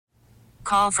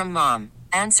call from mom.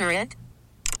 Answer it.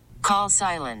 Call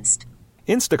silenced.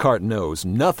 Instacart knows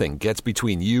nothing gets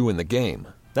between you and the game.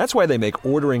 That's why they make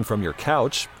ordering from your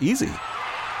couch easy.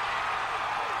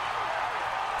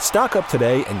 Stock up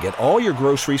today and get all your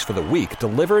groceries for the week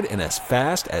delivered in as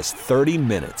fast as 30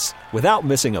 minutes without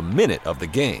missing a minute of the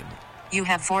game. You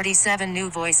have 47 new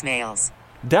voicemails.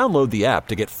 Download the app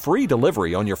to get free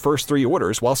delivery on your first 3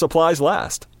 orders while supplies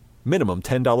last. Minimum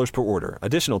 $10 per order.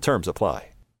 Additional terms apply.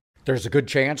 There's a good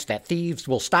chance that thieves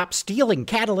will stop stealing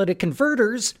catalytic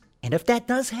converters. And if that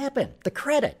does happen, the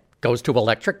credit goes to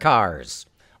electric cars.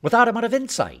 With Automotive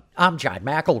Insight, I'm John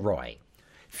McElroy.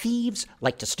 Thieves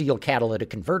like to steal catalytic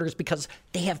converters because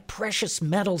they have precious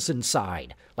metals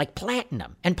inside, like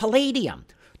platinum and palladium.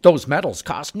 Those metals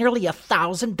cost nearly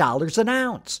 $1,000 an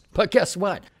ounce. But guess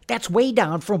what? That's way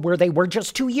down from where they were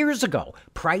just 2 years ago.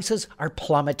 Prices are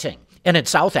plummeting. And in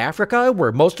South Africa,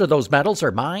 where most of those metals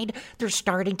are mined, they're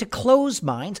starting to close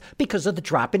mines because of the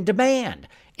drop in demand.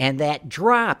 And that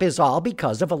drop is all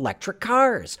because of electric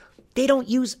cars. They don't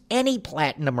use any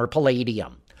platinum or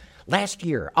palladium. Last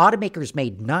year, automakers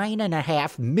made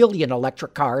 9.5 million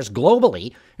electric cars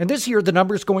globally, and this year the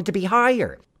number is going to be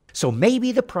higher. So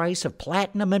maybe the price of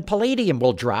platinum and palladium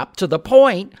will drop to the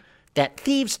point that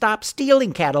thieves stop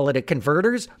stealing catalytic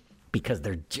converters because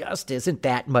there just isn't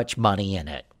that much money in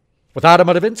it. With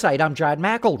Automotive Insight, I'm John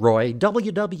McElroy,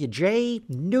 WWJ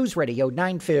News Radio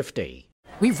 950.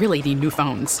 We really need new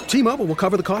phones. T-Mobile will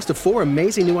cover the cost of 4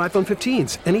 amazing new iPhone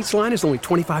 15s, and each line is only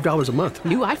 $25 a month.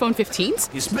 New iPhone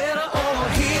 15s? It's better over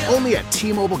here. Only at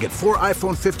T-Mobile, get 4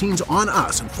 iPhone 15s on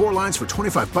us and 4 lines for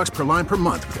 $25 per line per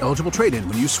month with eligible trade-in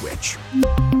when you switch.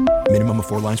 Minimum of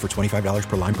 4 lines for $25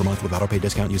 per line per month with autopay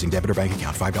discount using debit or bank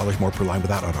account. $5 more per line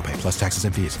without autopay, plus taxes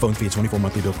and fees. Phone fee at 24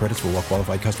 monthly bill credits for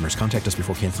well-qualified customers. Contact us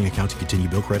before canceling account to continue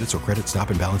bill credits or credit stop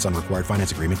and balance on required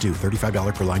finance agreement due.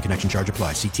 $35 per line connection charge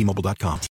applies. See T-Mobile.com.